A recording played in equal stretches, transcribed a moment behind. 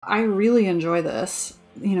I really enjoy this.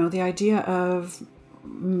 The idea of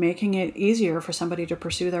making it easier for somebody to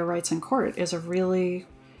pursue their rights in court is a really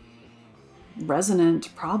resonant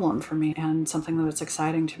problem for me, and something that it's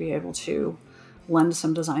exciting to be able to lend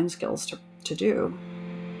some design skills to do.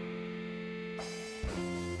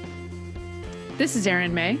 This is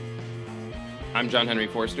Erin May. I'm John Henry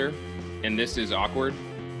Forster, and this is Awkward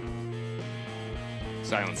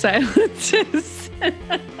Silence. Silences.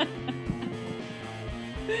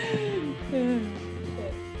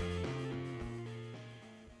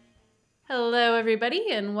 Hello, everybody,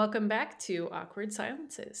 and welcome back to Awkward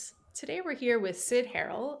Silences. Today we're here with Sid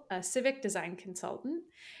Harrell, a civic design consultant,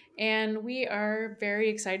 and we are very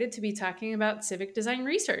excited to be talking about civic design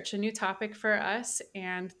research, a new topic for us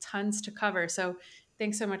and tons to cover. So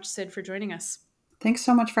thanks so much, Sid, for joining us. Thanks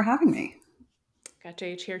so much for having me. Got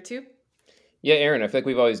JH here too. Yeah, Erin, I feel like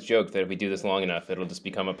we've always joked that if we do this long enough, it'll just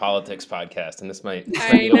become a politics podcast, and this might be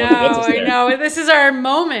I the one that gets us there. know. This is our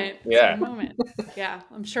moment. Yeah. It's our moment. Yeah,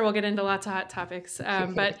 I'm sure we'll get into lots of hot topics.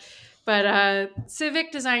 But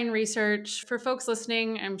civic design research, for folks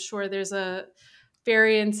listening, I'm sure there's a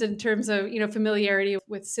variance in terms of, familiarity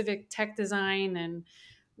with civic tech design and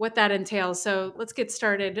what that entails. So let's get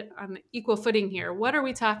started on equal footing here. What are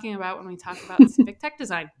we talking about when we talk about civic tech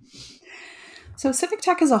design? So civic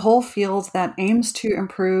tech is a whole field that aims to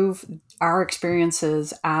improve our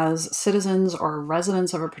experiences as citizens or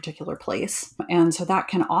residents of a particular place. And so that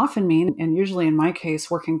can often mean, and usually in my case,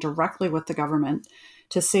 working directly with the government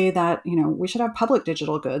to say that, we should have public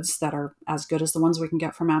digital goods that are as good as the ones we can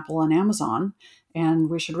get from Apple and Amazon. And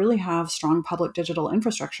we should really have strong public digital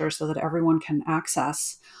infrastructure so that everyone can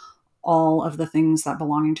access all of the things that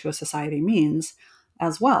belonging to a society means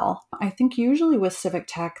as well. I think usually with civic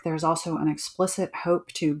tech, there's also an explicit hope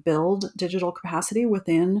to build digital capacity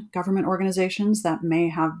within government organizations that may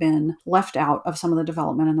have been left out of some of the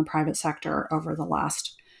development in the private sector over the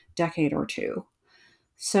last decade or two.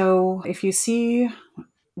 So if you see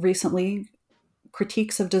recently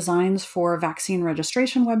critiques of designs for vaccine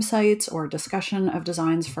registration websites or discussion of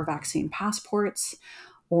designs for vaccine passports,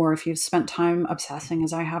 or if you've spent time obsessing,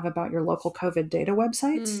 as I have, about your local COVID data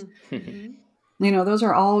websites, those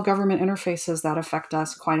are all government interfaces that affect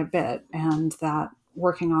us quite a bit, and that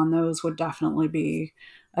working on those would definitely be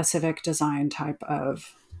a civic design type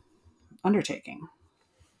of undertaking.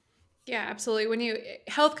 Yeah, absolutely. When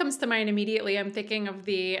health comes to mind immediately, I'm thinking of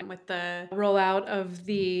the rollout of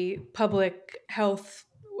the public health,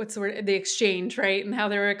 what's the word, the exchange, right? And how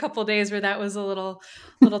there were a couple of days where that was a little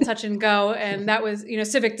touch and go, and that was,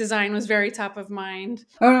 civic design was very top of mind.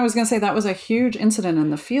 Oh, and I was going to say that was a huge incident in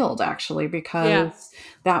the field, actually, because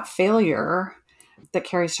that failure that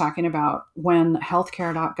Carrie's talking about, when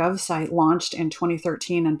healthcare.gov site launched in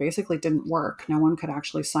 2013 and basically didn't work, no one could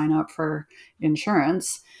actually sign up for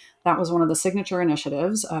insurance. That was one of the signature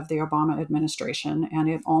initiatives of the Obama administration, and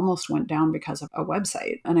it almost went down because of a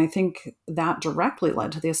website. And I think that directly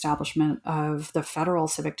led to the establishment of the federal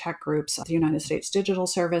civic tech groups, the United States Digital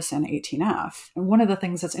Service and 18F. And one of the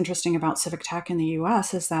things that's interesting about civic tech in the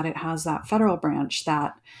US is that it has that federal branch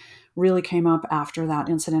that really came up after that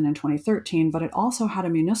incident in 2013, but it also had a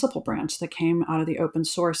municipal branch that came out of the open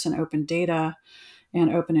source and open data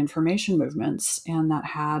and open information movements, and that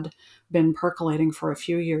had been percolating for a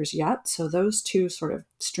few years yet. So those two sort of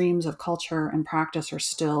streams of culture and practice are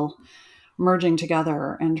still merging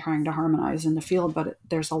together and trying to harmonize in the field. But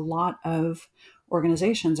there's a lot of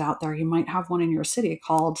organizations out there. You might have one in your city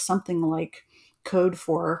called something like Code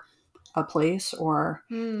for a Place or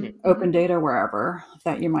Open Data Wherever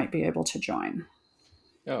that you might be able to join.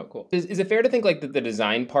 Oh, cool. Is it fair to think like that the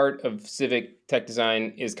design part of civic tech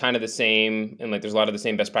design is kind of the same, and like there's a lot of the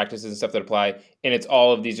same best practices and stuff that apply, and it's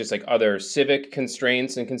all of these just like other civic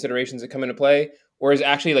constraints and considerations that come into play? Or is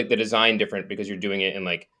actually like the design different because you're doing it in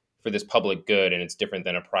like for this public good and it's different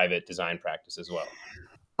than a private design practice as well?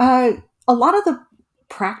 A lot of the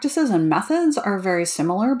practices and methods are very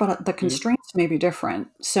similar, but the constraints may be different.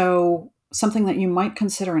 So something that you might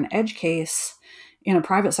consider an edge case in a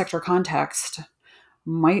private sector context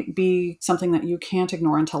might be something that you can't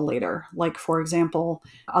ignore until later. Like, for example,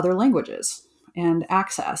 other languages and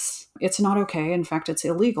access. It's not okay. In fact, it's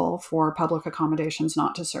illegal for public accommodations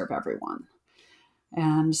not to serve everyone.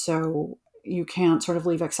 And so you can't sort of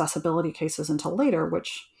leave accessibility cases until later,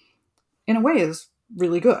 which in a way is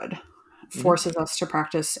really good. Forces us to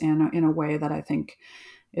practice in a way that I think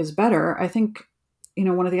is better. I think,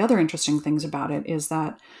 one of the other interesting things about it is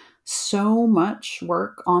that so much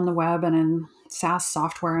work on the web and in SaaS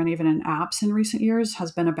software and even in apps in recent years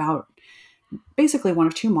has been about basically one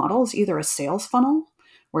of two models, either a sales funnel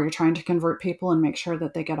where you're trying to convert people and make sure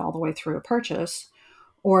that they get all the way through a purchase,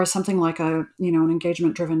 or something like an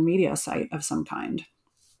engagement driven media site of some kind.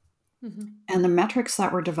 Mm-hmm. And the metrics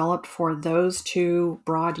that were developed for those two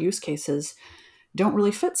broad use cases don't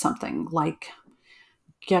really fit something like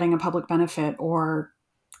getting a public benefit or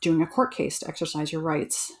doing a court case to exercise your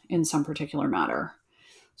rights in some particular matter.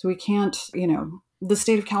 So we can't, the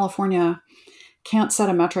state of California can't set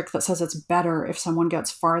a metric that says it's better if someone gets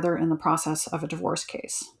farther in the process of a divorce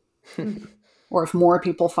case. Or if more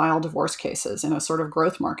people file divorce cases in a sort of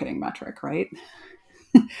growth marketing metric, right?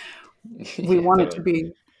 We Yeah, want it to totally.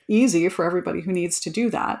 be easy for everybody who needs to do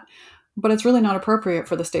that. But it's really not appropriate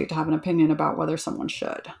for the state to have an opinion about whether someone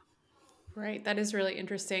should. Right. That is really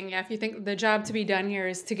interesting. Yeah. If you think the job to be done here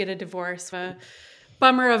is to get a divorce, a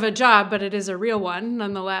bummer of a job, but it is a real one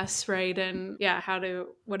nonetheless. Right. And yeah,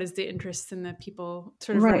 what is the interest in the people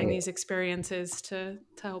sort of running Right. these experiences to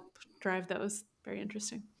help drive those? Very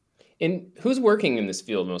interesting. And who's working in this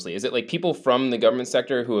field mostly? Is it like people from the government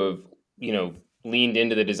sector who have, leaned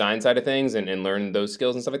into the design side of things and learned those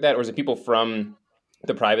skills and stuff like that? Or is it people from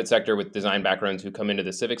the private sector with design backgrounds who come into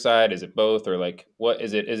the civic side? Is it both? Or like, what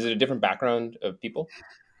is it? Is it a different background of people?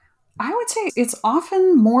 I would say it's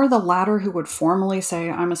often more the latter who would formally say,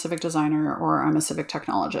 I'm a civic designer or I'm a civic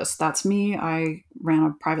technologist. That's me. I ran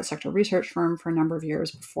a private sector research firm for a number of years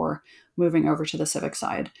before moving over to the civic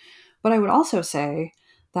side. But I would also say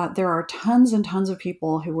that there are tons and tons of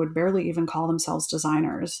people who would barely even call themselves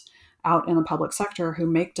designers out in the public sector who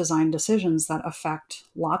make design decisions that affect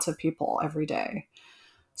lots of people every day.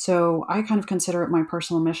 So I kind of consider it my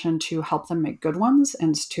personal mission to help them make good ones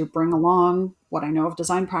and to bring along what I know of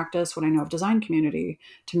design practice, what I know of design community,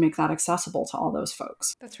 to make that accessible to all those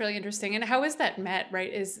folks. That's really interesting. And how is that met,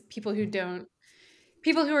 right? Is people who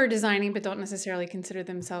are designing but don't necessarily consider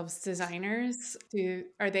themselves designers,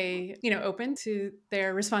 are they, open to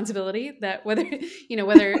their responsibility that whether,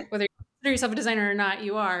 whether you consider yourself a designer or not,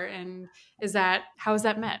 you are, and how is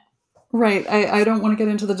that met? Right. I don't want to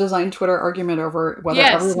get into the design Twitter argument over whether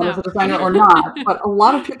Yes, everyone is no. a designer or not, but a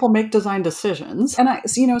lot of people make design decisions. And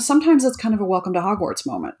sometimes it's kind of a welcome to Hogwarts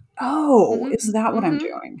moment. Oh, Mm-hmm. is that what I'm Mm-hmm.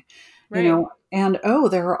 doing? Right. And oh,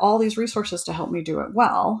 there are all these resources to help me do it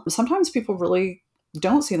well. Sometimes people really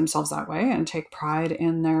don't see themselves that way and take pride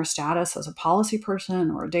in their status as a policy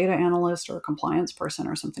person or a data analyst or a compliance person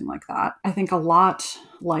or something like that. I think a lot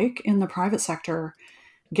like in the private sector,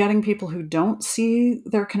 getting people who don't see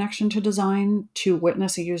their connection to design to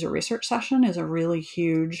witness a user research session is a really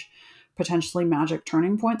huge, potentially magic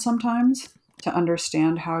turning point sometimes to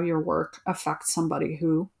understand how your work affects somebody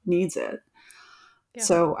who needs it. Yeah.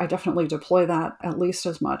 So I definitely deploy that at least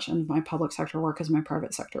as much in my public sector work as my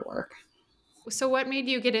private sector work. So what made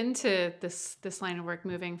you get into this line of work,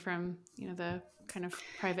 moving from, the kind of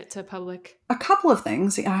private to public? A couple of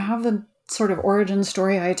things. I have the sort of origin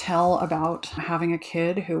story I tell about having a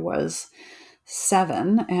kid who was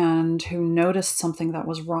 7 and who noticed something that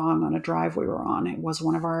was wrong on a drive we were on. It was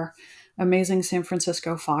one of our amazing San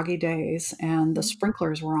Francisco foggy days, and the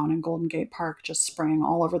sprinklers were on in Golden Gate Park, just spraying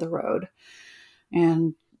all over the road.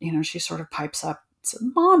 And, she sort of pipes up, said,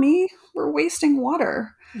 "Mommy, we're wasting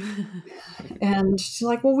water." And she's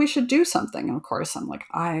like, "Well, we should do something." And of course, I'm like,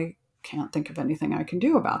 I can't think of anything I can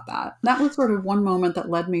do about that. That was sort of one moment that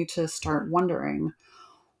led me to start wondering,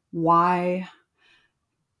 why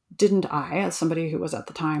didn't I, as somebody who was at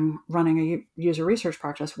the time running a user research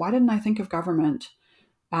practice, why didn't I think of government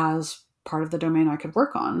as part of the domain I could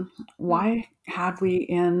work on? Why had we,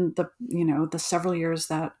 in the several years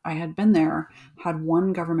that I had been there, had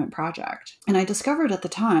one government project? And I discovered at the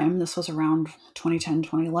time, this was around 2010,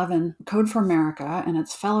 2011, Code for America and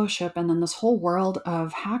its fellowship, and then this whole world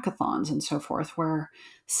of hackathons and so forth, where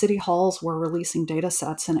city halls were releasing data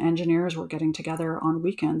sets and engineers were getting together on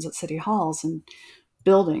weekends at city halls and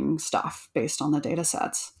building stuff based on the data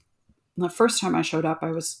sets. And the first time I showed up,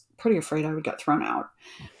 I was pretty afraid I would get thrown out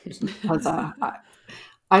because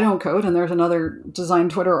I don't code. And there's another design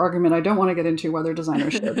Twitter argument I don't want to get into whether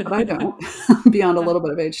designers should, but I don't, beyond a little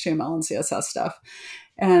bit of HTML and CSS stuff.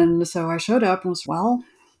 And so I showed up and was, well,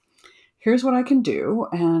 here's what I can do.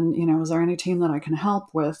 And, is there any team that I can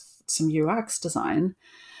help with some UX design?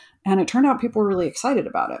 And it turned out people were really excited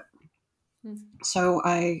about it. So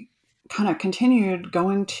I kind of continued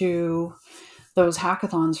going to those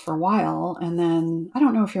hackathons for a while. And then I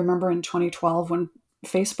don't know if you remember in 2012 when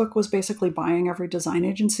Facebook was basically buying every design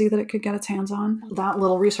agency that it could get its hands on. That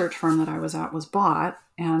little research firm that I was at was bought,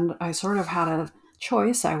 and I sort of had a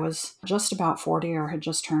choice. I was just about 40 or had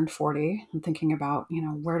just turned 40 and thinking about,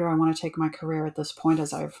 where do I want to take my career at this point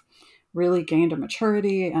as I've really gained a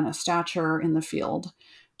maturity and a stature in the field.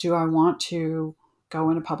 Do I want to go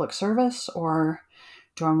into public service, or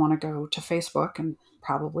do I want to go to Facebook and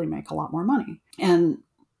probably make a lot more money. And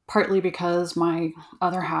partly because my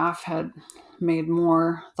other half had made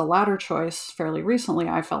more the latter choice fairly recently,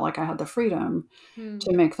 I felt like I had the freedom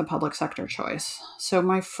to make the public sector choice. So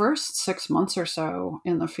my first 6 months or so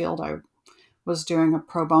in the field, I was doing a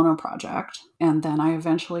pro bono project. And then I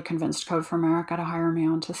eventually convinced Code for America to hire me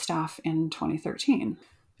onto staff in 2013.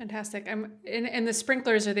 Fantastic. And the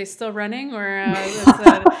sprinklers, are they still running or?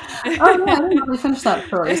 Oh, yeah, I didn't really finish that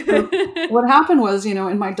story. So what happened was,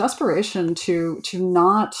 in my desperation to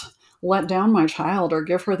not let down my child or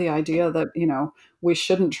give her the idea that, we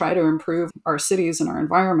shouldn't try to improve our cities and our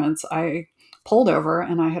environments, I pulled over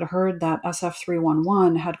and I had heard that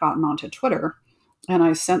SF311 had gotten onto Twitter, and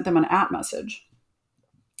I sent them an @message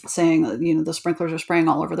saying that, the sprinklers are spraying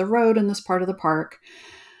all over the road in this part of the park,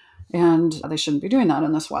 and they shouldn't be doing that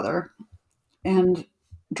in this weather. And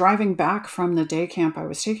driving back from the day camp I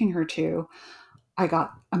was taking her to, I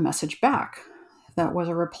got a message back that was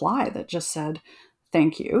a reply that just said,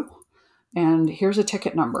 "Thank you. And here's a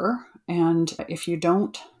ticket number. And if you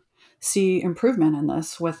don't see improvement in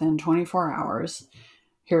this within 24 hours,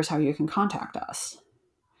 here's how you can contact us."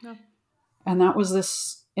 No. And that was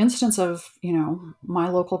this instance of, my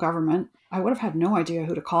local government. I would have had no idea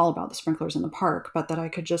who to call about the sprinklers in the park, but that I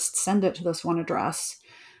could just send it to this one address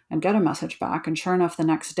and get a message back. And sure enough, the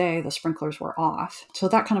next day, the sprinklers were off. So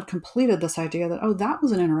that kind of completed this idea that, oh, that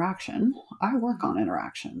was an interaction. I work on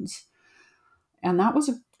interactions. And that was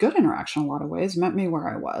a good interaction in a lot of ways, met me where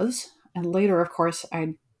I was. And later, of course,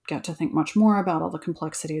 I'd get to think much more about all the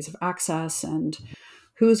complexities of access and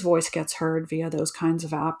whose voice gets heard via those kinds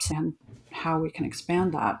of apps and how we can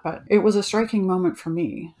expand that. But it was a striking moment for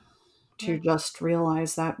me to just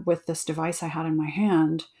realize that with this device I had in my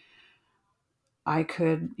hand, I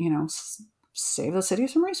could, save the city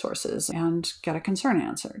some resources and get a concern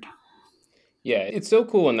answered. Yeah, it's so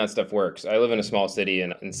cool when that stuff works. I live in a small city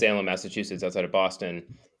in Salem, Massachusetts, outside of Boston.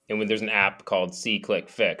 And when there's an app called See, Click,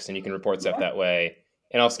 Fix, and you can report stuff that way.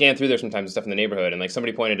 And I'll scan through there sometimes, stuff in the neighborhood. And like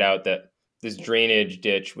somebody pointed out that this drainage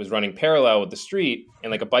ditch was running parallel with the street, and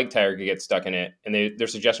like a bike tire could get stuck in it. And their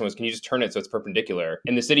suggestion was, can you just turn it so it's perpendicular?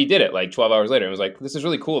 And the city did it like 12 hours later. It was like, this is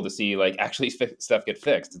really cool to see like actually stuff get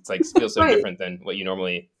fixed. It's like feels so Right. different than what you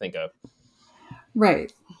normally think of.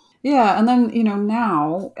 Right. Yeah. And then,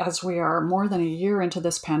 now as we are more than a year into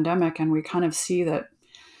this pandemic and we kind of see that,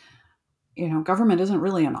 government isn't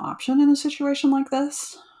really an option in a situation like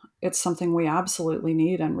this. It's something we absolutely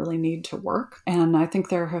need and really need to work. And I think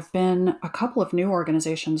there have been a couple of new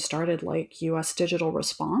organizations started, like US Digital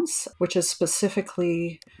Response, which is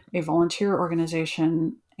specifically a volunteer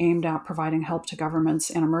organization aimed at providing help to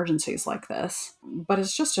governments in emergencies like this. But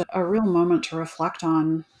it's just a real moment to reflect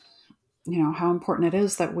on, how important it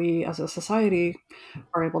is that we as a society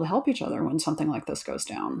are able to help each other when something like this goes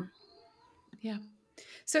down. Yeah.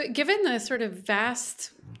 So given the sort of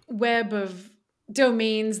vast web of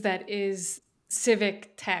domains that is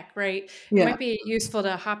civic tech, right? Yeah. It might be useful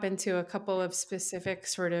to hop into a couple of specific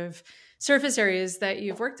sort of surface areas that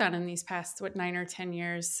you've worked on in these past, 9 or 10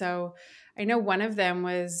 years. So I know one of them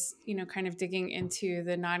was, kind of digging into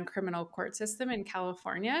the non-criminal court system in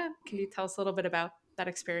California. Can you tell us a little bit about that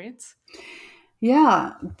experience?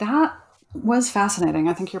 Yeah, that was fascinating.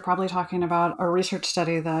 I think you're probably talking about a research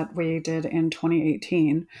study that we did in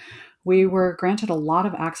 2018. We were granted a lot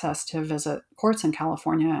of access to visit courts in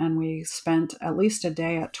California, and we spent at least a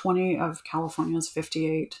day at 20 of California's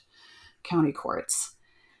 58 county courts.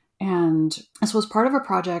 And this was part of a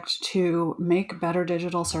project to make better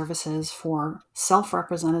digital services for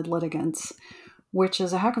self-represented litigants, which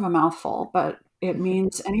is a heck of a mouthful, but it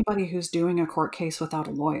means anybody who's doing a court case without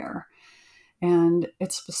a lawyer. And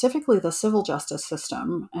it's specifically the civil justice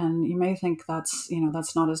system. And you may think that's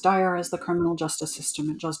not as dire as the criminal justice system.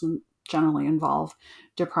 It doesn't generally involve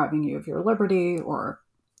depriving you of your liberty or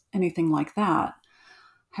anything like that.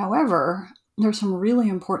 However, there's some really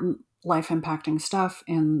important life impacting stuff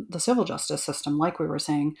in the civil justice system, like we were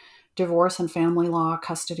saying, divorce and family law,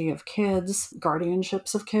 custody of kids,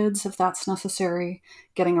 guardianships of kids, if that's necessary,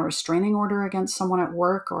 getting a restraining order against someone at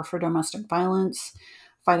work or for domestic violence,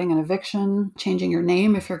 fighting an eviction, changing your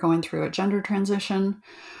name if you're going through a gender transition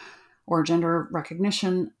or gender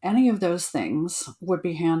recognition. Any of those things would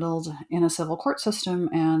be handled in a civil court system,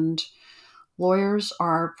 and lawyers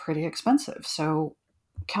are pretty expensive. So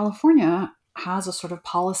California has a sort of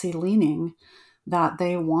policy leaning that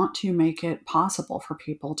they want to make it possible for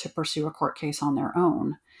people to pursue a court case on their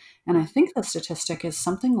own. And I think the statistic is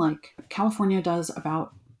something like California does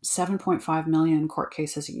about 7.5 million court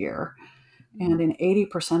cases a year. And in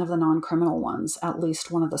 80% of the non-criminal ones, at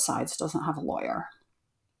least one of the sides doesn't have a lawyer.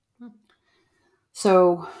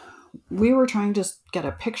 So we were trying to get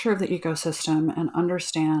a picture of the ecosystem and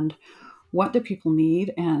understand what do people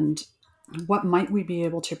need and what might we be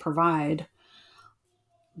able to provide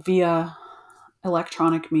via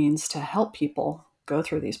electronic means to help people go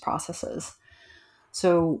through these processes.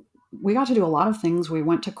 So we got to do a lot of things. We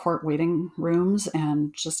went to court waiting rooms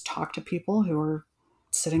and just talked to people who were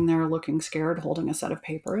sitting there looking scared, holding a set of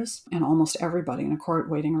papers. And almost everybody in a court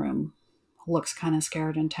waiting room looks kind of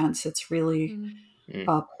scared and tense. It's really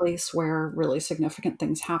a place where really significant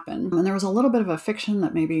things happen. And there was a little bit of a fiction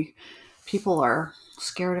that maybe people are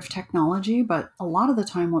scared of technology, but a lot of the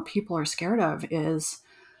time what people are scared of is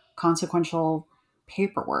consequential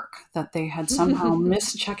paperwork, that they had somehow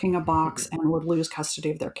missed checking a box and would lose custody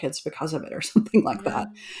of their kids because of it or something like that,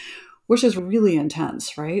 which is really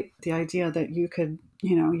intense, right? The idea that you could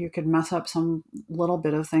mess up some little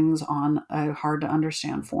bit of things on a hard to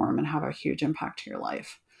understand form and have a huge impact to your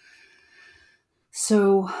life.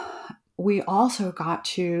 So we also got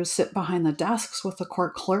to sit behind the desks with the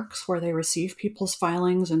court clerks where they receive people's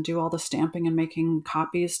filings and do all the stamping and making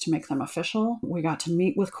copies to make them official. We got to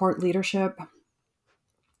meet with court leadership.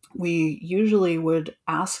 We usually would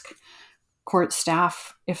ask court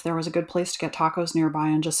staff if there was a good place to get tacos nearby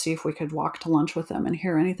and just see if we could walk to lunch with them and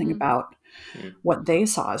hear anything about what they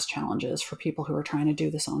saw as challenges for people who were trying to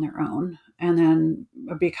do this on their own. And then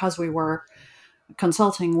because we were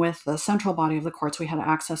consulting with the central body of the courts, we had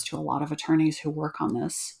access to a lot of attorneys who work on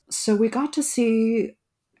this. So we got to see,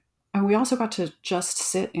 and we also got to just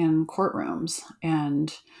sit in courtrooms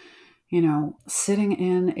and, sitting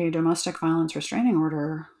in a domestic violence restraining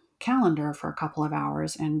order calendar for a couple of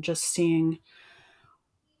hours and just seeing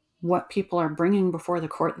what people are bringing before the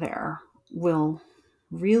court there will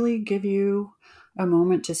really give you a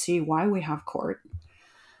moment to see why we have court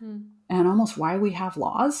and almost why we have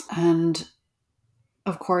laws. And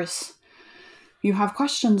of course, you have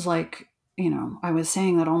questions like, I was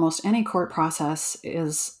saying that almost any court process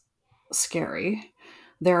is scary.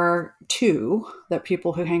 There are two that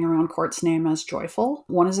people who hang around courts name as joyful.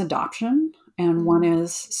 One is adoption, and one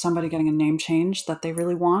is somebody getting a name change that they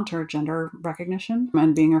really want, or gender recognition,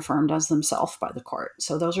 and being affirmed as themselves by the court.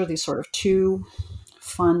 So those are these sort of two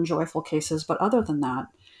fun, joyful cases. But other than that,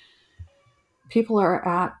 people are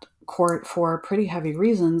at court for pretty heavy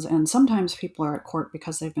reasons, and sometimes people are at court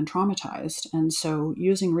because they've been traumatized. And so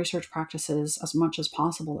using research practices as much as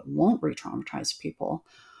possible that won't re-traumatize people.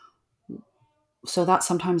 So that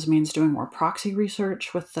sometimes means doing more proxy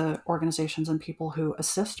research with the organizations and people who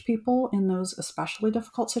assist people in those especially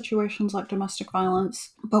difficult situations like domestic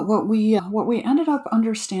violence. But what we ended up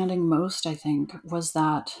understanding most, I think, was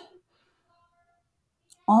that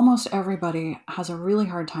almost everybody has a really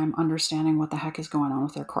hard time understanding what the heck is going on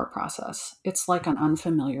with their court process. It's like an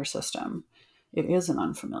unfamiliar system. It is an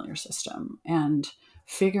unfamiliar system. And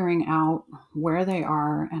figuring out where they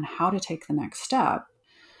are and how to take the next step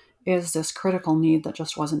is this critical need that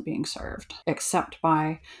just wasn't being served, except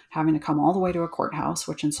by having to come all the way to a courthouse,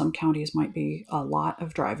 which in some counties might be a lot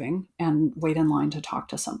of driving, and wait in line to talk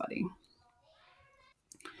to somebody.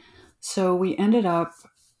 So we ended up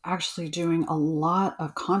actually doing a lot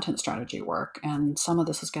of content strategy work, and some of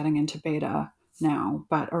this is getting into beta now,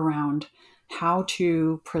 but around how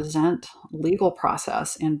to present legal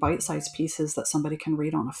process in bite-sized pieces that somebody can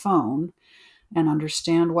read on a phone and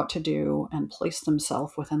understand what to do and place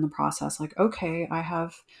themselves within the process. Like, okay, I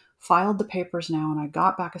have filed the papers now and I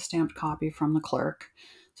got back a stamped copy from the clerk.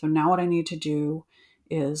 So now what I need to do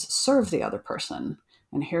is serve the other person.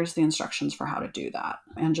 And here's the instructions for how to do that.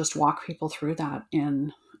 And just walk people through that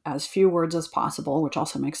in as few words as possible, which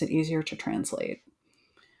also makes it easier to translate.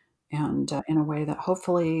 And in a way that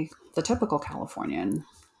hopefully the typical Californian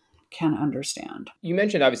can understand. You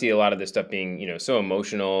mentioned obviously a lot of this stuff being, so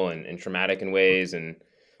emotional and traumatic in ways, and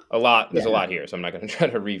there's a lot here, so I'm not going to try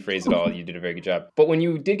to rephrase it all. You did a very good job. But when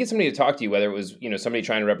you did get somebody to talk to you, whether it was, somebody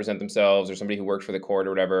trying to represent themselves or somebody who worked for the court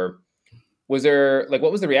or whatever, was there, what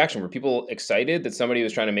was the reaction? Were people excited that somebody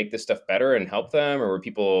was trying to make this stuff better and help them? Or were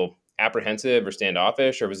people apprehensive or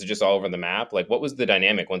standoffish, or was it just all over the map? What was the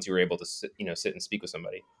dynamic once you were able to sit and speak with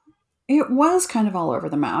somebody? It was kind of all over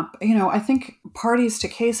the map. I think parties to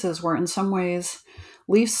cases were in some ways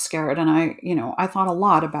least scared. And I thought a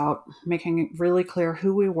lot about making it really clear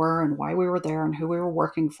who we were and why we were there and who we were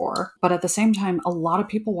working for. But at the same time, a lot of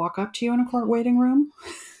people walk up to you in a court waiting room.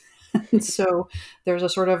 And so there's a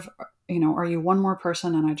sort of, are you one more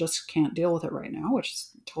person and I just can't deal with it right now, which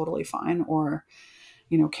is totally fine. Or,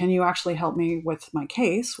 can you actually help me with my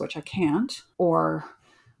case, which I can't? Or,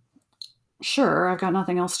 sure, I've got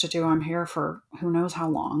nothing else to do. I'm here for who knows how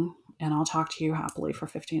long, and I'll talk to you happily for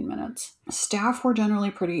 15 minutes. Staff were generally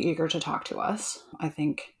pretty eager to talk to us. I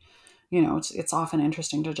think it's often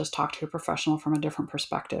interesting to just talk to a professional from a different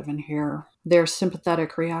perspective and hear their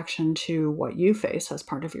sympathetic reaction to what you face as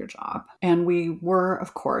part of your job. And we were,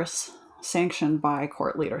 of course, sanctioned by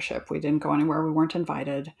court leadership. We didn't go anywhere. We weren't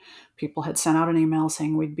invited. People had sent out an email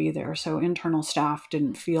saying we'd be there. So internal staff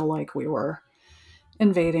didn't feel like we were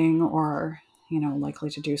invading or, likely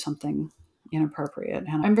to do something inappropriate.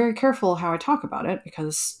 And I'm very careful how I talk about it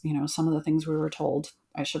because, some of the things we were told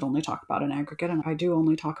I should only talk about in aggregate, and I do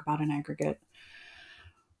only talk about in aggregate.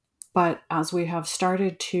 But as we have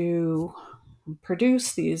started to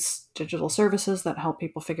produce these digital services that help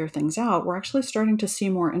people figure things out, we're actually starting to see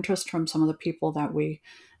more interest from some of the people that we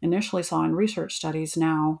initially saw in research studies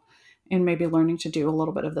now in maybe learning to do a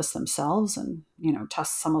little bit of this themselves and,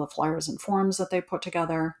 test some of the flyers and forms that they put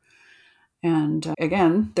together. And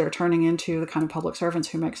again, they're turning into the kind of public servants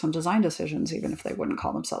who make some design decisions, even if they wouldn't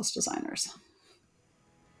call themselves designers.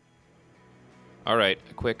 All right,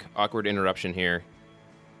 a quick awkward interruption here.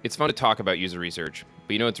 It's fun to talk about user research,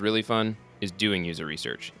 but what's really fun is doing user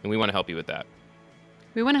research, and we want to help you with that.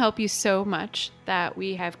 We want to help you so much that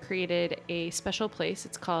we have created a special place.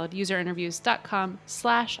 It's called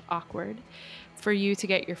userinterviews.com/awkward for you to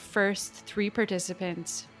get your first 3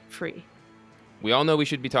 participants free. We all know we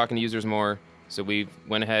should be talking to users more, so we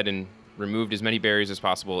went ahead and removed as many barriers as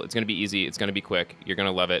possible. It's going to be easy. It's going to be quick. You're going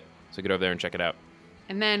to love it. So get over there and check it out.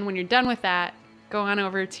 And then when you're done with that, go on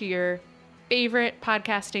over to your favorite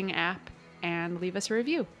podcasting app and leave us a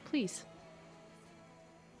review, please.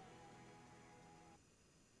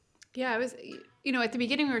 Yeah, I was, at the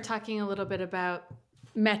beginning we were talking a little bit about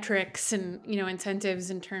metrics and, incentives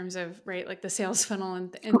in terms of, right, like the sales funnel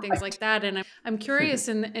and things like that. And I'm curious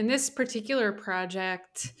in this particular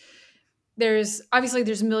project, there's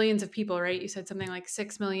millions of people, right? You said something like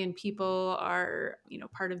 6 million people are,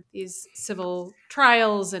 part of these civil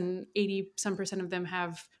trials and 80% of them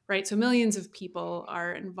have, right? So millions of people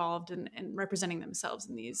are involved in representing themselves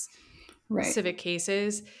in these civic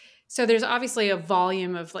cases. So there's obviously a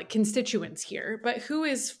volume of like constituents here, but who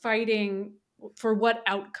is fighting for what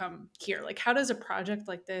outcome here? Like, how does a project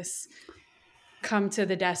like this come to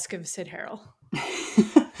the desk of Sid Harrell?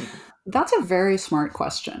 That's a very smart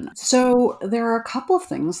question. So there are a couple of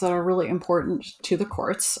things that are really important to the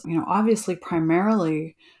courts. Obviously,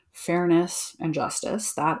 primarily fairness and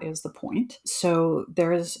justice. That is the point. So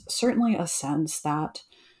there is certainly a sense that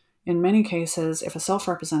in many cases, if a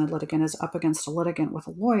self-represented litigant is up against a litigant with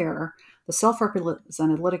a lawyer, the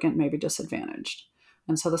self-represented litigant may be disadvantaged.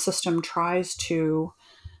 And so the system tries to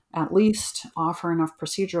at least offer enough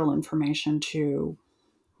procedural information to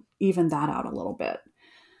even that out a little bit.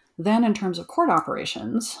 Then in terms of court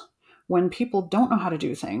operations, when people don't know how to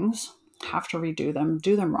do things, have to redo them,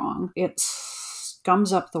 do them wrong, it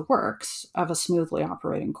gums up the works of a smoothly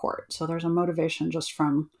operating court. So there's a motivation just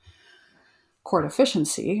from court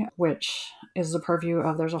efficiency, which is the purview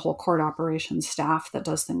of, there's a whole court operations staff that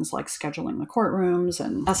does things like scheduling the courtrooms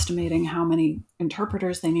and estimating how many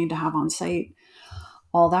interpreters they need to have on site,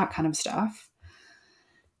 all that kind of stuff.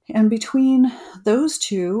 And between those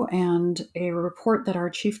two and a report that our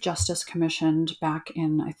Chief Justice commissioned back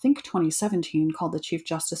in, I think, 2017 called the Chief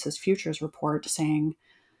Justice's Futures Report, saying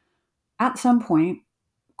at some point,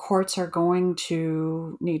 courts are going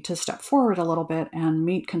to need to step forward a little bit and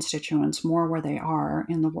meet constituents more where they are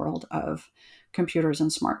in the world of computers and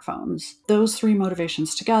smartphones. Those 3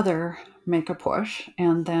 motivations together make a push.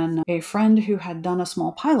 And then a friend who had done a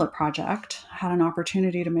small pilot project had an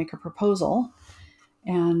opportunity to make a proposal.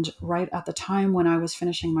 And right at the time when I was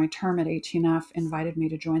finishing my term at 18F, invited me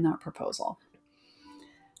to join that proposal.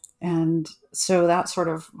 And so that sort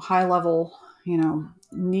of high level,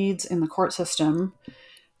 needs in the court system,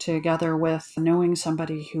 together with knowing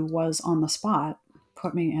somebody who was on the spot,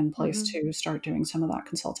 put me in place to start doing some of that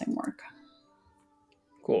consulting work.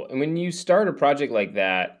 Cool. And when you start a project like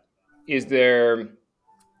that, is there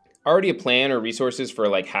already a plan or resources for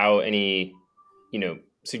like how any,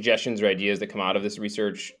 suggestions or ideas that come out of this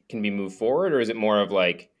research can be moved forward? Or is it more of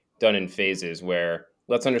like done in phases where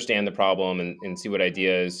let's understand the problem and see what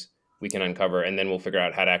ideas we can uncover, and then we'll figure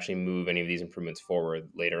out how to actually move any of these improvements forward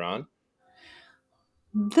later on?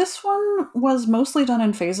 This one was mostly done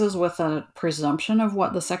in phases with a presumption of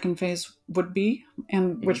what the second phase would be,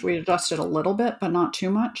 and which we adjusted a little bit, but not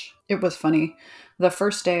too much. It was funny. The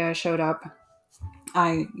first day I showed up,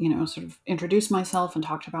 I, sort of introduced myself and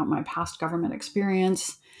talked about my past government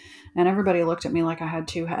experience, and everybody looked at me like I had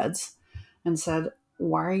 2 heads and said,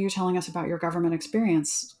 "Why are you telling us about your government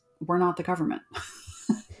experience? We're not the government."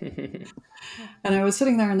 And I was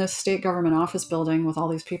sitting there in this state government office building with all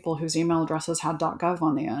these people whose email addresses had .gov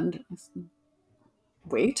on the end.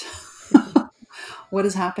 Wait, what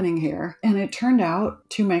is happening here? And it turned out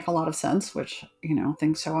to make a lot of sense, which,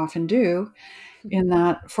 things so often do, in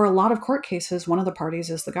that for a lot of court cases, one of the parties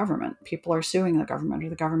is the government. People are suing the government or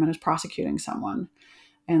the government is prosecuting someone.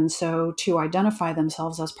 And so to identify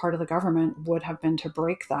themselves as part of the government would have been to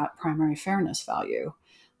break that primary fairness value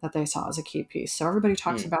that they saw as a key piece. So everybody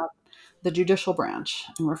talks about the judicial branch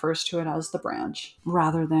and refers to it as the branch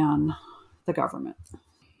rather than the government.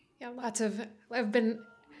 Yeah, I've been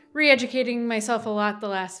re-educating myself a lot the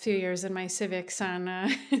last few years in my civics on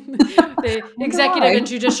the executive and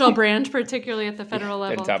judicial branch, particularly at the federal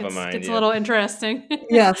level. Top of mind, it's a little interesting.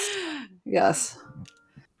 Yes.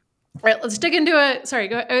 All right, let's dig into it.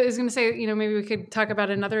 Sorry, I was going to say, maybe we could talk about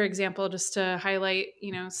another example just to highlight,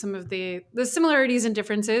 some of the similarities and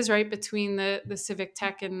differences, right, between the civic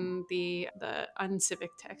tech and the uncivic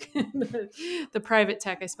tech, the private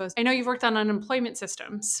tech, I suppose. I know you've worked on unemployment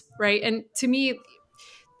systems, right? And to me,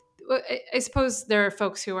 I suppose there are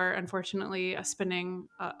folks who are unfortunately spending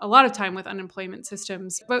a lot of time with unemployment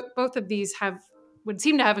systems, but both of these would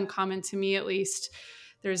seem to have in common, to me at least,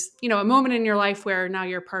 there's, a moment in your life where now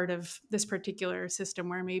you're part of this particular system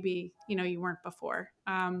where maybe, you weren't before.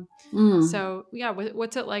 So yeah,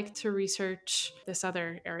 what's it like to research this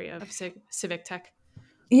other area of civic tech?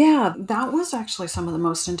 Yeah, that was actually some of the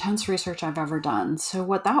most intense research I've ever done. So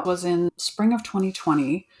what that was in spring of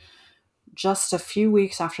 2020, just a few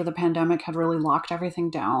weeks after the pandemic had really locked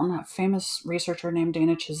everything down, a famous researcher named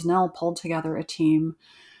Dana Chisnell pulled together a team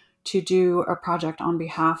to do a project on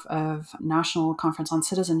behalf of National Conference on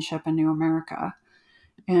Citizenship in New America.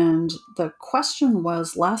 And the question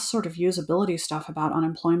was less sort of usability stuff about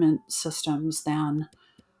unemployment systems than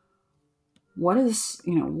what is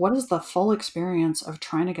the full experience of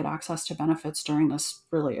trying to get access to benefits during this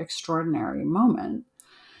really extraordinary moment.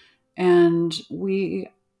 And we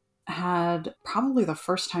had probably the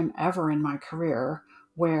first time ever in my career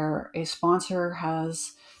where a sponsor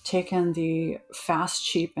has taken the fast,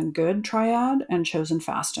 cheap, and good triad and chosen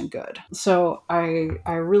fast and good. So I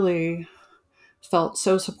really felt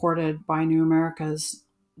so supported by New America's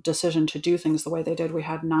decision to do things the way they did. We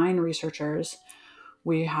had 9 researchers.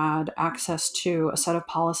 We had access to a set of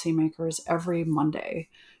policymakers every Monday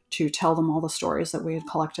to tell them all the stories that we had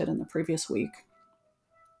collected in the previous week.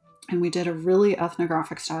 And we did a really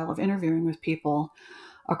ethnographic style of interviewing with people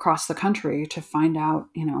across the country to find out,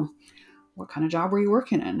 what kind of job were you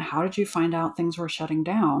working in? How did you find out things were shutting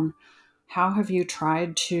down? How have you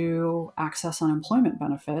tried to access unemployment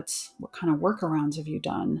benefits? What kind of workarounds have you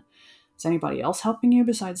done? Is anybody else helping you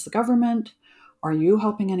besides the government? Are you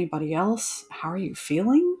helping anybody else? How are you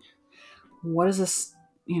feeling? What is this,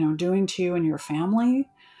 doing to you and your family?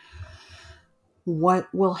 What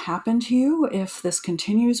will happen to you if this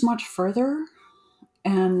continues much further?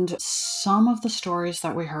 And some of the stories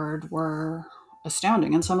that we heard were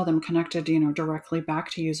astounding, and some of them connected, directly back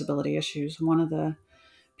to usability issues. One of the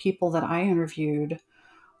people that I interviewed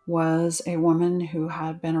was a woman who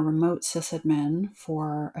had been a remote sysadmin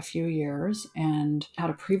for a few years and had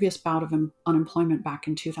a previous bout of unemployment back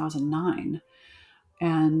in 2009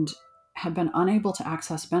 and had been unable to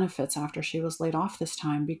access benefits after she was laid off this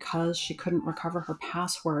time because she couldn't recover her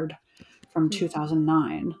password from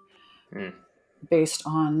 2009 based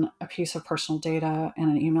on a piece of personal data and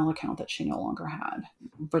an email account that she no longer had.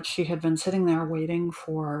 But she had been sitting there waiting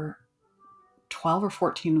for 12 or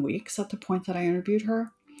 14 weeks at the point that I interviewed her,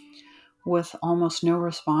 with almost no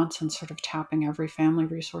response and sort of tapping every family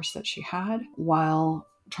resource that she had while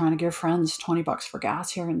trying to give friends $20 for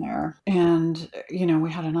gas here and there. And,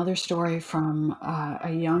 we had another story from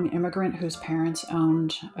a young immigrant whose parents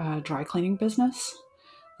owned a dry cleaning business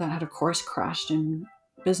that had, of course, crashed in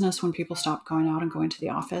business when people stopped going out and going to the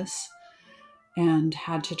office, and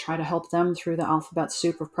had to try to help them through the alphabet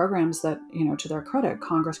soup of programs that, to their credit,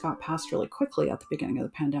 Congress got passed really quickly at the beginning of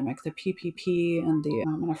the pandemic. The PPP and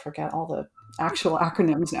I'm going to forget all the actual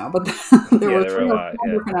acronyms now, but there were 3 or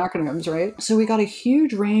 4 different acronyms, right? So we got a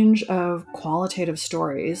huge range of qualitative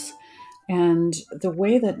stories. And the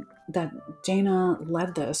way that Dana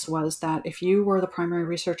led this was that if you were the primary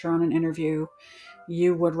researcher on an interview,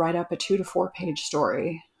 you would write up a 2 to 4 page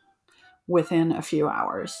story within a few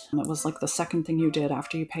hours. It was like the second thing you did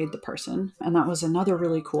after you paid the person. And that was another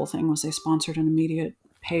really cool thing, was they sponsored an immediate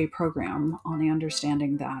pay program on the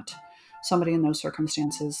understanding that somebody in those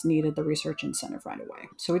circumstances needed the research incentive right away.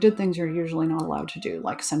 So we did things you're usually not allowed to do,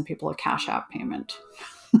 like send people a Cash App payment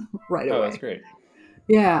right away. Oh, that's great.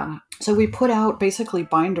 Yeah. So we put out basically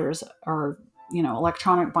binders, or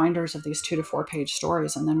electronic binders of these 2 to 4 page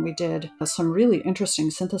stories. And then we did some really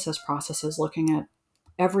interesting synthesis processes looking at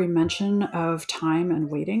every mention of time and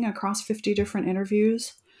waiting across 50 different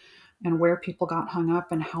interviews, and where people got hung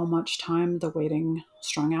up and how much time the waiting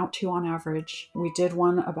strung out to on average. We did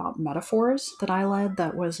one about metaphors that I led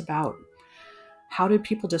that was about how did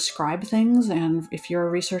people describe things, and if you're a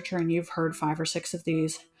researcher and you've heard 5 or 6 of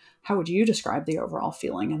these, how would you describe the overall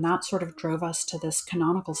feeling? And that sort of drove us to this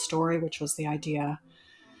canonical story, which was the idea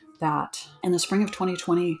that in the spring of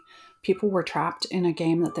 2020, people were trapped in a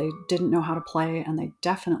game that they didn't know how to play, and they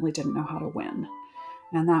definitely didn't know how to win.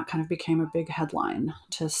 And that kind of became a big headline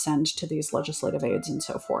to send to these legislative aides and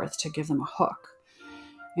so forth to give them a hook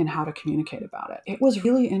in how to communicate about it. It was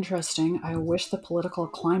really interesting. I wish the political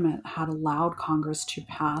climate had allowed Congress to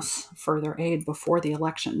pass further aid before the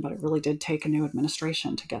election, but it really did take a new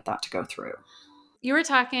administration to get that to go through. You were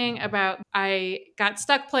talking about, I got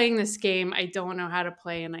stuck playing this game. I don't know how to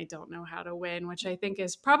play and I don't know how to win, which I think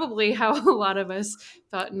is probably how a lot of us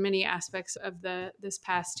felt in many aspects of this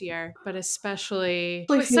past year, but especially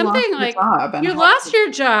with something like you lost your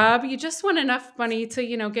job, you just want enough money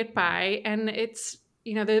to, get by, and it's,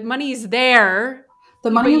 the money's there,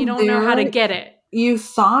 but you don't know how to get it. You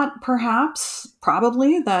thought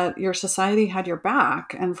probably that your society had your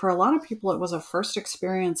back. And for a lot of people, it was a first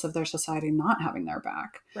experience of their society not having their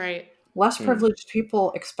back. Right. Less privileged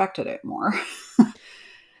people expected it more.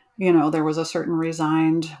 There was a certain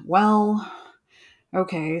resigned, well,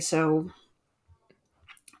 okay, so,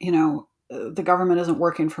 the government isn't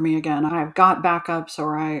working for me again. I've got backups,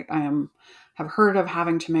 or I have heard of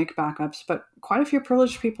having to make backups. But quite a few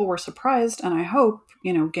privileged people were surprised, and I hope,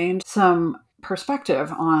 gained some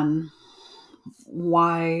perspective on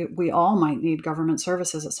why we all might need government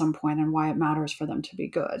services at some point and why it matters for them to be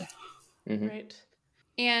good. Mm-hmm. Right.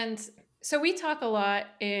 And so we talk a lot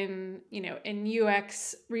in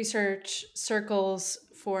UX research circles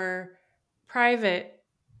for private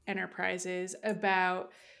enterprises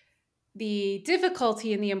about the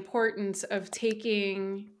difficulty and the importance of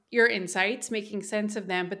taking your insights, making sense of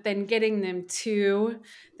them, but then getting them to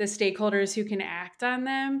the stakeholders who can act on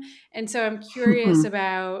them. And so I'm curious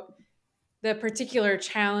about the particular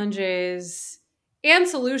challenges and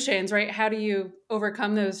solutions, right? How do you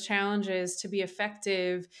overcome those challenges to be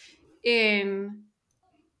effective in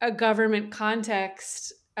a government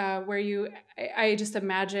context where I just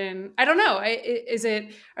imagine, I don't know,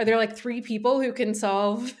 are there like 3 people who can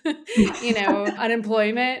solve,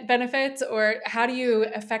 unemployment benefits, or how do you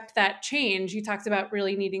affect that change? You talked about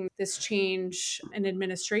really needing this change in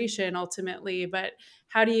administration ultimately, but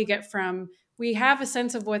how do you get from, we have a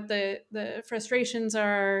sense of what the frustrations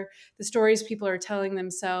are, the stories people are telling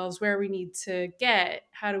themselves, where we need to get,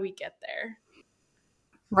 how do we get there?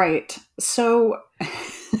 Right. So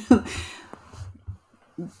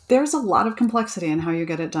there's a lot of complexity in how you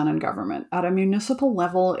get it done in government. At a municipal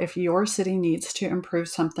level, if your city needs to improve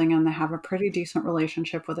something and they have a pretty decent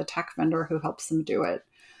relationship with a tech vendor who helps them do it,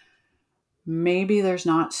 maybe there's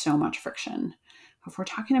not so much friction. If we're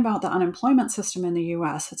talking about the unemployment system in the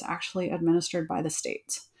US, it's actually administered by the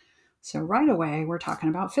states. So right away, we're talking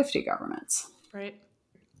about 50 governments. Right.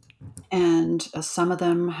 And some of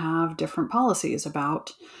them have different policies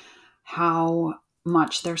about how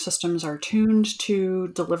much their systems are tuned to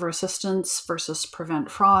deliver assistance versus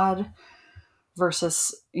prevent fraud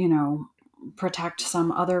versus, protect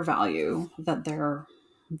some other value that their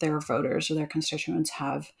voters or their constituents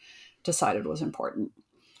have decided was important.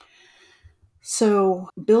 So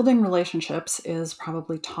building relationships is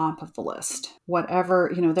probably top of the list.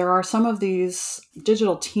 Whatever, there are some of these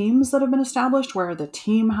digital teams that have been established where the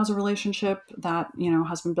team has a relationship that,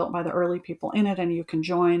 has been built by the early people in it, and you can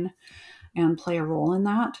join and play a role in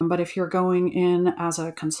that. But if you're going in as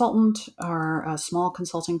a consultant or a small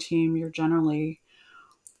consulting team, you're generally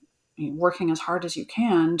working as hard as you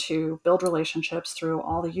can to build relationships through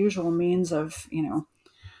all the usual means of,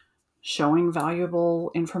 showing valuable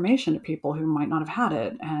information to people who might not have had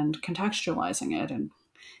it and contextualizing it, and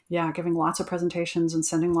giving lots of presentations and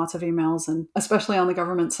sending lots of emails, and especially on the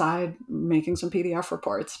government side, making some PDF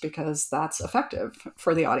reports because that's effective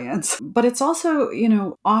for the audience. But it's also,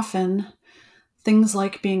 often things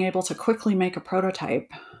like being able to quickly make a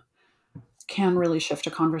prototype can really shift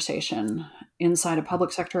a conversation inside a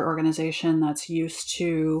public sector organization that's used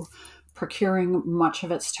to procuring much of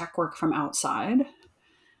its tech work from outside.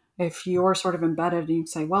 If you're sort of embedded and you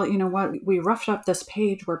say, well, you know what, we roughed up this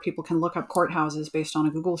page where people can look up courthouses based on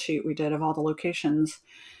a Google sheet we did of all the locations.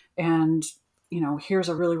 And, here's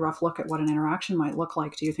a really rough look at what an interaction might look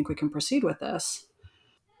like. Do you think we can proceed with this?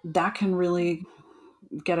 That can really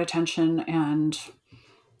get attention and,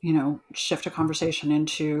 shift a conversation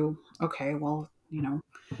into, okay, well,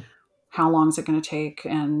 how long is it going to take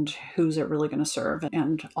and who's it really going to serve,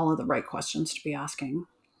 and all of the right questions to be asking.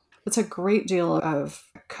 It's a great deal of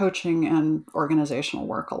coaching and organizational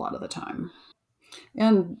work a lot of the time.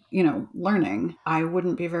 And, learning. I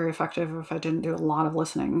wouldn't be very effective if I didn't do a lot of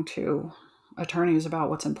listening to attorneys about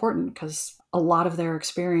what's important, because a lot of their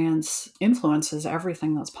experience influences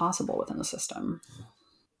everything that's possible within the system.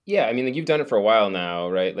 Yeah, I mean, like you've done it for a while now,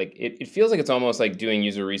 right? Like it feels like it's almost like doing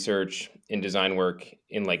user research in design work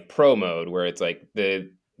in like pro mode, where it's like the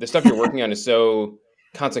stuff you're working on is so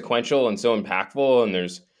consequential and so impactful, and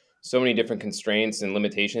there's so many different constraints and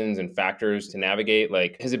limitations and factors to navigate.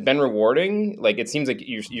 Like, has it been rewarding? Like, it seems like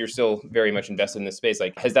you're still very much invested in this space.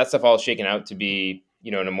 Like, has that stuff all shaken out to be,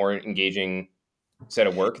 in a more engaging set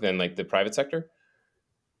of work than like the private sector?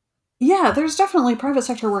 Yeah, there's definitely private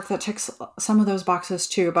sector work that ticks some of those boxes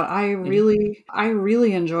too, but Hmm. I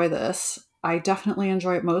really enjoy this. I definitely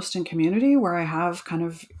enjoy it most in community, where I have kind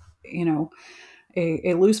of, you know,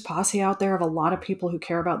 a loose posse out there of a lot of people who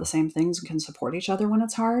care about the same things and can support each other when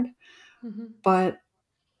it's hard. Hmm. But,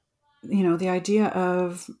 the idea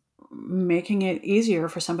of making it easier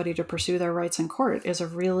for somebody to pursue their rights in court is a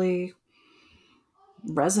really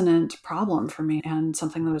resonant problem for me, and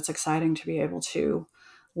something that it's exciting to be able to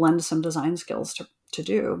lend some design skills to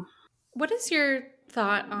do. What is your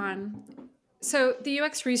thought on? So, the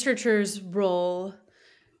UX researcher's role,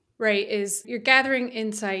 right, is you're gathering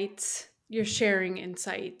insights, you're sharing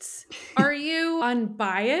insights. Are you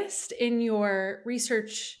unbiased in your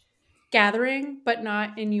research gathering, but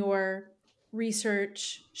not in your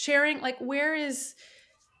research sharing? Like, where is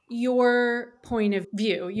your point of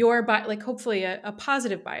view, like hopefully a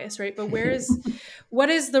positive bias, right? But what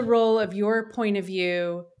is the role of your point of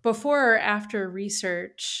view before or after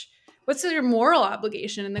research? What's your moral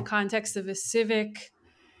obligation in the context of a civic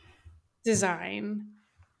design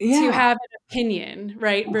to Yeah, have an opinion,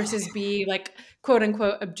 right? Versus be like quote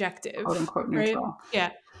unquote quote objective, unquote right? neutral.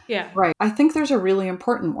 Yeah. Yeah. Right. I think there's a really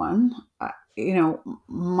important one.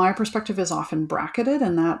 My perspective is often bracketed,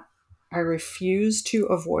 and that I refuse to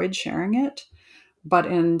avoid sharing it. But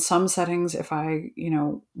in some settings, if I,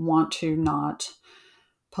 want to not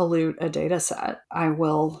pollute a data set, I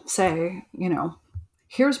will say,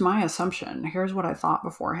 here's my assumption. Here's what I thought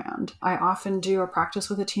beforehand. I often do a practice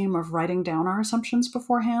with a team of writing down our assumptions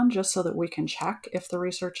beforehand, just so that we can check if the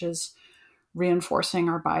research is reinforcing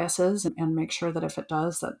our biases, and make sure that if it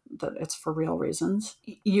does, that it's for real reasons.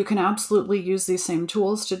 You can absolutely use these same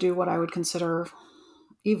tools to do what I would consider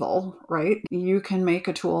evil, right? You can make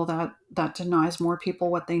a tool that denies more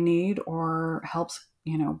people what they need, or helps,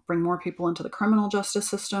 bring more people into the criminal justice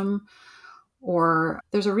system. Or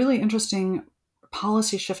there's a really interesting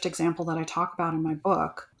policy shift example that I talk about in my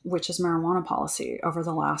book, which is marijuana policy over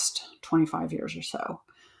the last 25 years or so,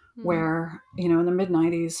 Mm. where, in the mid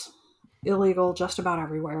 90s, illegal just about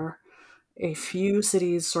everywhere. A few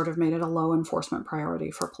cities sort of made it a low enforcement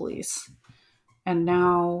priority for police. And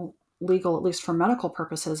now legal, at least for medical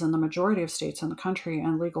purposes, in the majority of states in the country,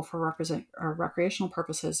 and legal for recreational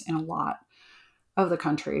purposes in a lot of the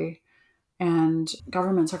country. And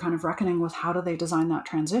governments are kind of reckoning with how do they design that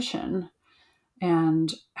transition,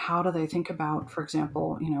 and how do they think about, for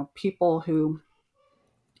example, people who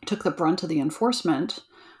took the brunt of the enforcement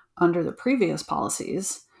under the previous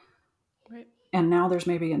policies, Right. and now there's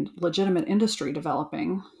maybe a legitimate industry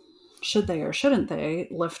developing. Should they or shouldn't they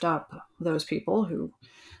lift up those people who,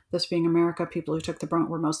 this being America, people who took the brunt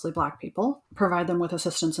were mostly Black people, provide them with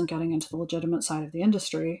assistance in getting into the legitimate side of the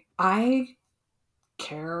industry? I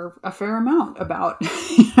care a fair amount about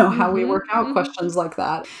how we work Mm-hmm. out Mm-hmm. questions like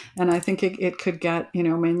that. And I think it could get,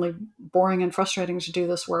 mainly boring and frustrating to do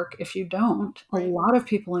this work if you don't. A Right. lot of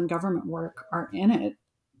people in government work are in it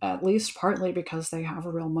at least partly because they have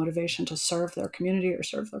a real motivation to serve their community or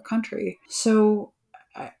serve their country. So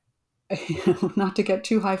I, not to get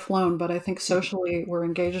too high flown, but I think socially we're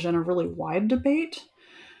engaged in a really wide debate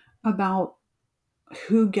about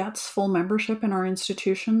who gets full membership in our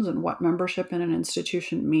institutions, and what membership in an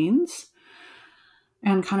institution means,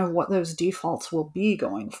 and kind of what those defaults will be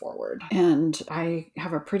going forward. And I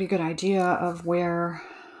have a pretty good idea of where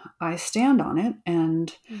I stand on it.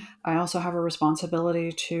 And Mm. I also have a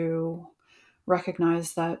responsibility to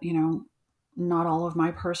recognize that, not all of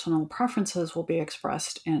my personal preferences will be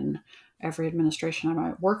expressed in every administration I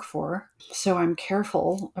might work for. So I'm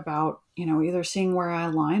careful about, either seeing where I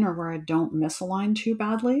align or where I don't misalign too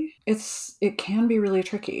badly. It can be really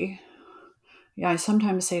tricky. Yeah, I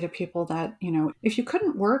sometimes say to people that, if you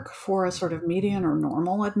couldn't work for a sort of median or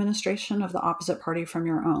normal administration of the opposite party from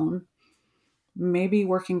your own, maybe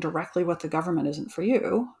working directly with the government isn't for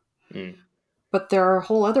you. Mm. But there are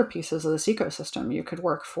whole other pieces of this ecosystem. You could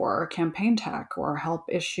work for campaign tech, or help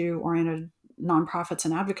issue oriented nonprofits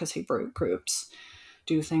and advocacy groups.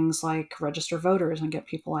 do things like register voters and get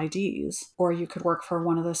people IDs. Or you could work for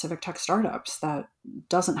one of the civic tech startups that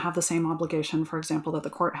doesn't have the same obligation, for example, that the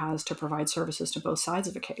court has to provide services to both sides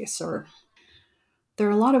of a case. Or there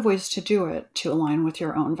are a lot of ways to do it to align with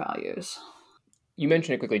your own values. You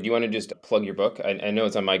mentioned it quickly. Do you want to just plug your book? I know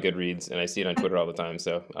it's on my Goodreads, and I see it on Twitter all the time,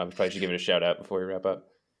 so I probably should give it a shout out before we wrap up.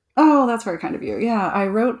 Oh, that's very kind of you. Yeah, I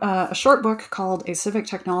wrote a short book called A Civic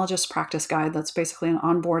Technologist Practice Guide that's basically an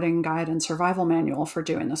onboarding guide and survival manual for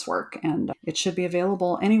doing this work. And it should be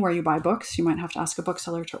available anywhere you buy books. You might have to ask a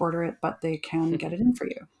bookseller to order it, but they can get it in for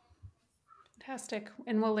you. Fantastic.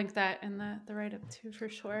 And we'll link that in the write-up too, for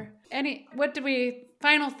sure.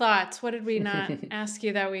 Final thoughts? What did we not ask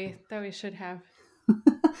you that we should have?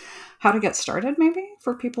 How to get started, maybe,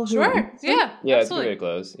 for people who... Sure. Yeah, it's a good way to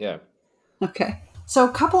close. Yeah. Okay. So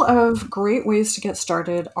a couple of great ways to get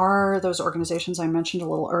started are those organizations I mentioned a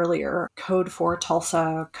little earlier, Code for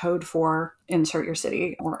Tulsa, Code for Insert Your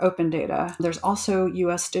City, or Open Data. There's also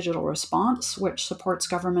US Digital Response, which supports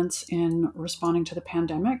governments in responding to the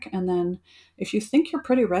pandemic. And then if you think you're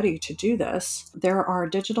pretty ready to do this, there are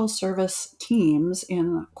digital service teams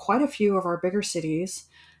in quite a few of our bigger cities.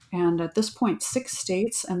 And at this point, 6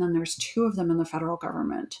 states, and then there's 2 of them in the federal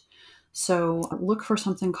government. So look for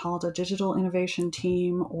something called a digital innovation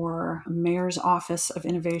team or a mayor's office of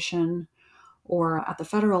innovation, or at the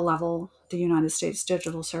federal level, the United States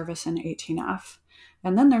Digital Service and 18F.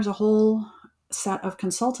 And then there's a whole set of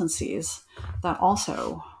consultancies that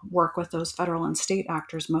also work with those federal and state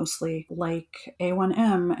actors mostly, like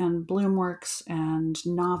A1M and Bloomworks and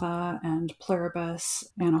Nava and Pluribus,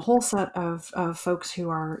 and a whole set of folks who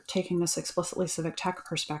are taking this explicitly civic tech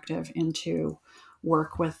perspective into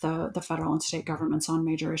work with the federal and state governments on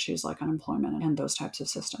major issues like unemployment and those types of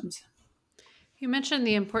systems. You mentioned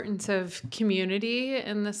the importance of community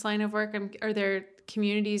in this line of work. Are there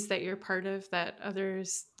communities that you're part of that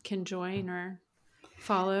others can join or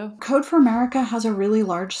follow? Code for America has a really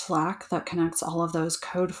large Slack that connects all of those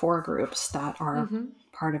Code for groups that are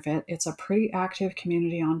part of it. It's a pretty active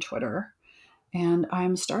community on Twitter. And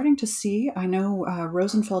I'm starting to see, I know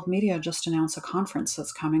Rosenfeld Media just announced a conference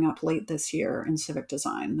that's coming up late this year in civic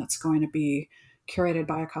design that's going to be curated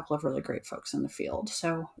by a couple of really great folks in the field.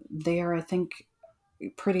 So they are, I think,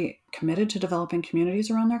 pretty committed to developing communities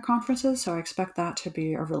around their conferences. So I expect that to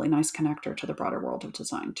be a really nice connector to the broader world of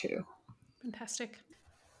design too. Fantastic.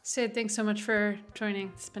 Sid, thanks so much for joining.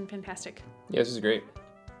 It's been fantastic. Yeah, this is great.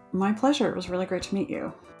 My pleasure. It was really great to meet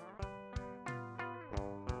you.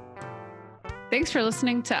 Thanks for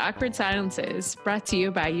listening to Awkward Silences, brought to you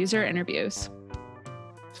by User Interviews.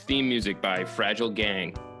 Theme music by Fragile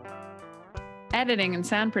Gang. Editing and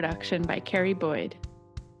sound production by Carrie Boyd.